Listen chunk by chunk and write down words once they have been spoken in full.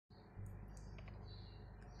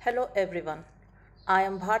Hello everyone. I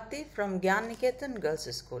am Bharti from Gyan Niketan Girls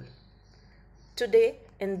School. Today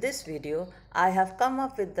in this video I have come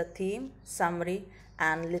up with the theme, summary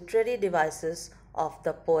and literary devices of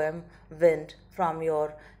the poem Wind from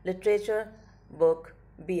your literature book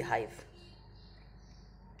Beehive.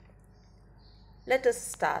 Let us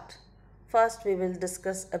start. First we will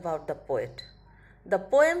discuss about the poet. The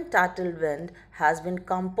poem titled Wind has been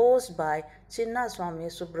composed by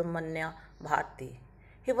Chinnaswamy Subramanya Bharti.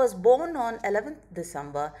 He was born on 11th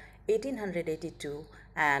December 1882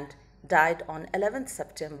 and died on 11th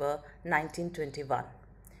September 1921.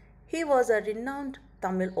 He was a renowned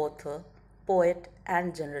Tamil author, poet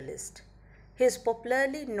and journalist. He is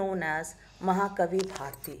popularly known as Mahakavi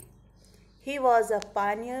Bharti. He was a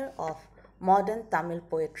pioneer of modern Tamil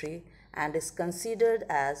poetry and is considered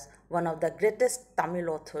as one of the greatest Tamil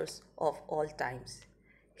authors of all times.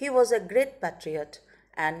 He was a great patriot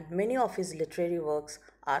and many of his literary works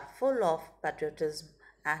are full of patriotism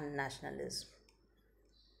and nationalism.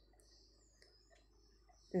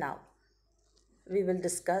 Now, we will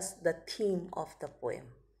discuss the theme of the poem.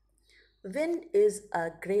 Wind is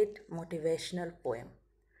a great motivational poem.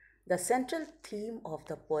 The central theme of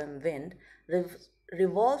the poem Wind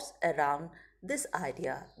revolves around this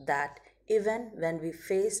idea that even when we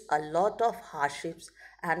face a lot of hardships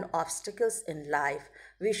and obstacles in life,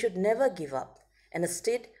 we should never give up.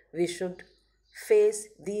 Instead, we should face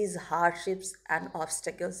these hardships and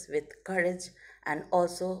obstacles with courage and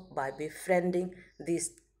also by befriending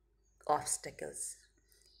these obstacles.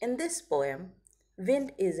 In this poem,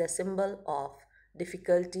 wind is a symbol of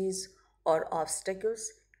difficulties or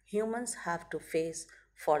obstacles humans have to face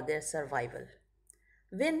for their survival.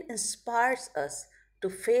 Wind inspires us to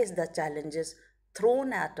face the challenges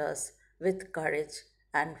thrown at us with courage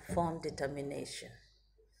and firm determination.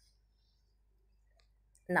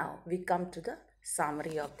 Now we come to the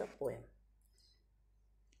summary of the poem.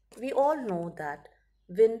 We all know that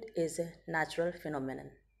wind is a natural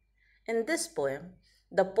phenomenon. In this poem,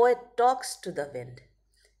 the poet talks to the wind.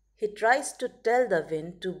 He tries to tell the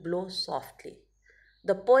wind to blow softly.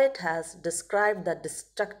 The poet has described the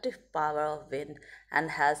destructive power of wind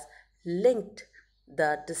and has linked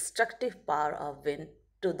the destructive power of wind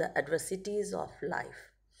to the adversities of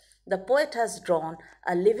life. The poet has drawn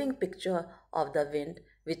a living picture of the wind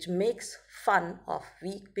which makes fun of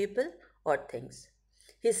weak people or things.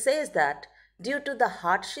 He says that due to the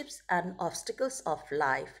hardships and obstacles of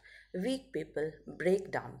life, weak people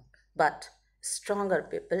break down, but stronger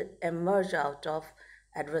people emerge out of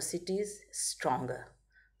adversities stronger.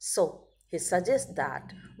 So, he suggests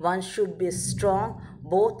that one should be strong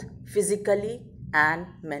both physically and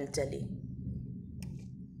mentally.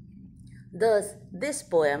 Thus, this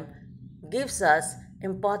poem gives us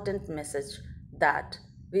important message that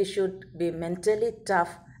we should be mentally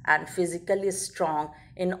tough and physically strong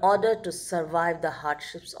in order to survive the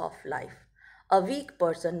hardships of life. A weak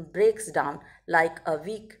person breaks down like a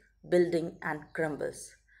weak building and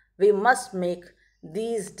crumbles. We must make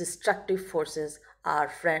these destructive forces our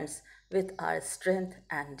friends with our strength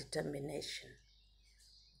and determination.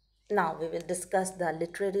 Now we will discuss the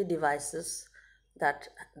literary devices that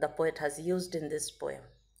the poet has used in this poem.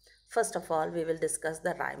 First of all, we will discuss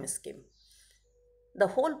the rhyme scheme. The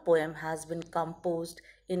whole poem has been composed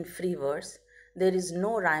in free verse. There is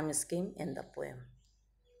no rhyme scheme in the poem.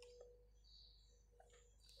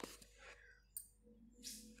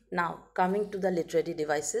 Now, coming to the literary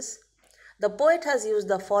devices, the poet has used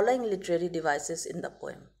the following literary devices in the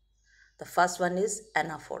poem. The first one is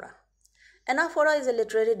anaphora. Anaphora is a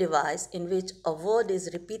literary device in which a word is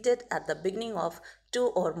repeated at the beginning of two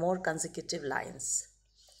or more consecutive lines.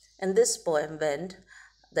 In this poem, Wind,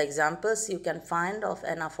 the examples you can find of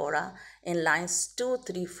anaphora in lines 2,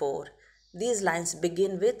 3, 4. These lines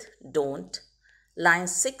begin with don't.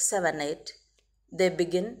 Lines 6, 7, 8, they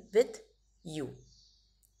begin with you.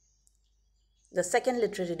 The second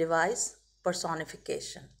literary device,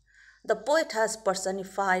 personification. The poet has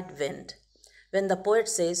personified wind. When the poet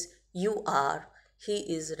says you are,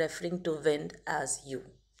 he is referring to wind as you.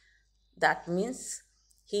 That means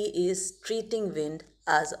he is treating wind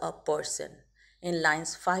as a person. In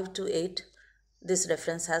lines 5 to 8, this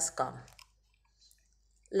reference has come.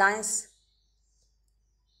 Lines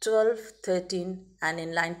 12, 13 and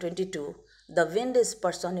in line 22, the wind is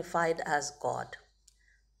personified as God.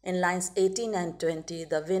 In lines 18 and 20,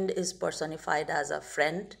 the wind is personified as a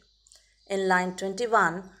friend. In line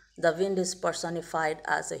 21, the wind is personified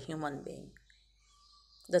as a human being.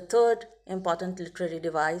 The third important literary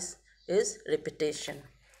device is repetition.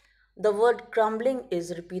 The word crumbling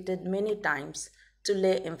is repeated many times to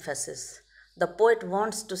lay emphasis. The poet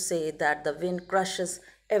wants to say that the wind crushes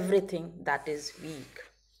everything that is weak.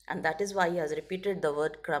 And that is why he has repeated the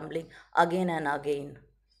word crumbling again and again.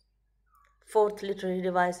 Fourth literary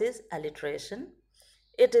device is alliteration.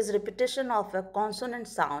 It is repetition of a consonant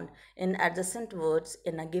sound in adjacent words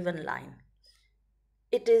in a given line.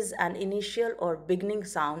 It is an initial or beginning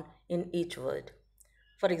sound in each word.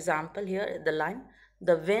 For example, here the line,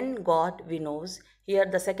 the wind god winnows. Here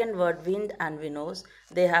the second word, wind and winnows,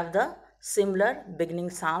 they have the similar beginning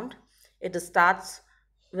sound. It starts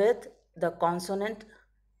with the consonant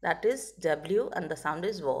that is W and the sound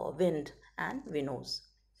is W, wind and winnows.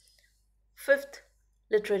 Fifth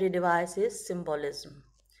literary device is symbolism.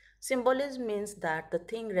 Symbolism means that the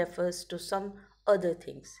thing refers to some other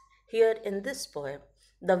things. Here in this poem,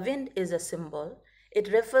 the wind is a symbol.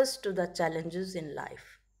 It refers to the challenges in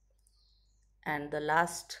life. And the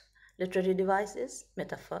last literary device is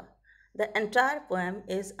metaphor. The entire poem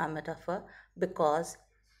is a metaphor because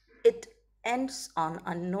it ends on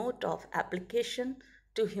a note of application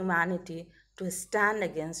to humanity to stand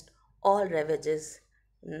against all ravages,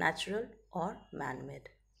 natural or man made.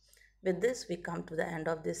 With this, we come to the end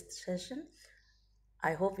of this session.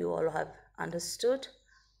 I hope you all have understood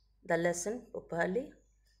the lesson properly.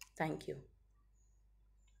 Thank you.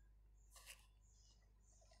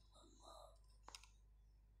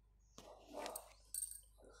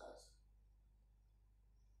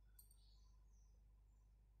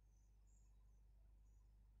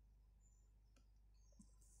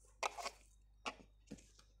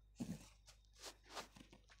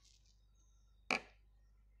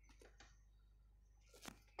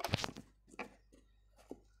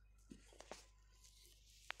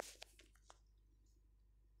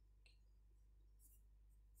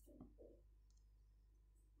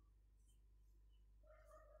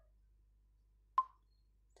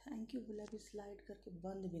 Thank you बोला भी slide करके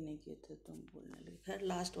बंद भी नहीं किए थे तुम बोलने लगे खैर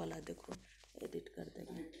लास्ट वाला देखो एडिट कर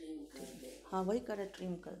देंगे हाँ वही करे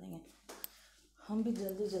ट्रिम कर देंगे हम भी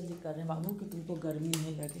जल्दी जल्दी कर रहे हैं बाबू कि तुमको गर्मी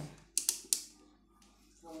नहीं लगे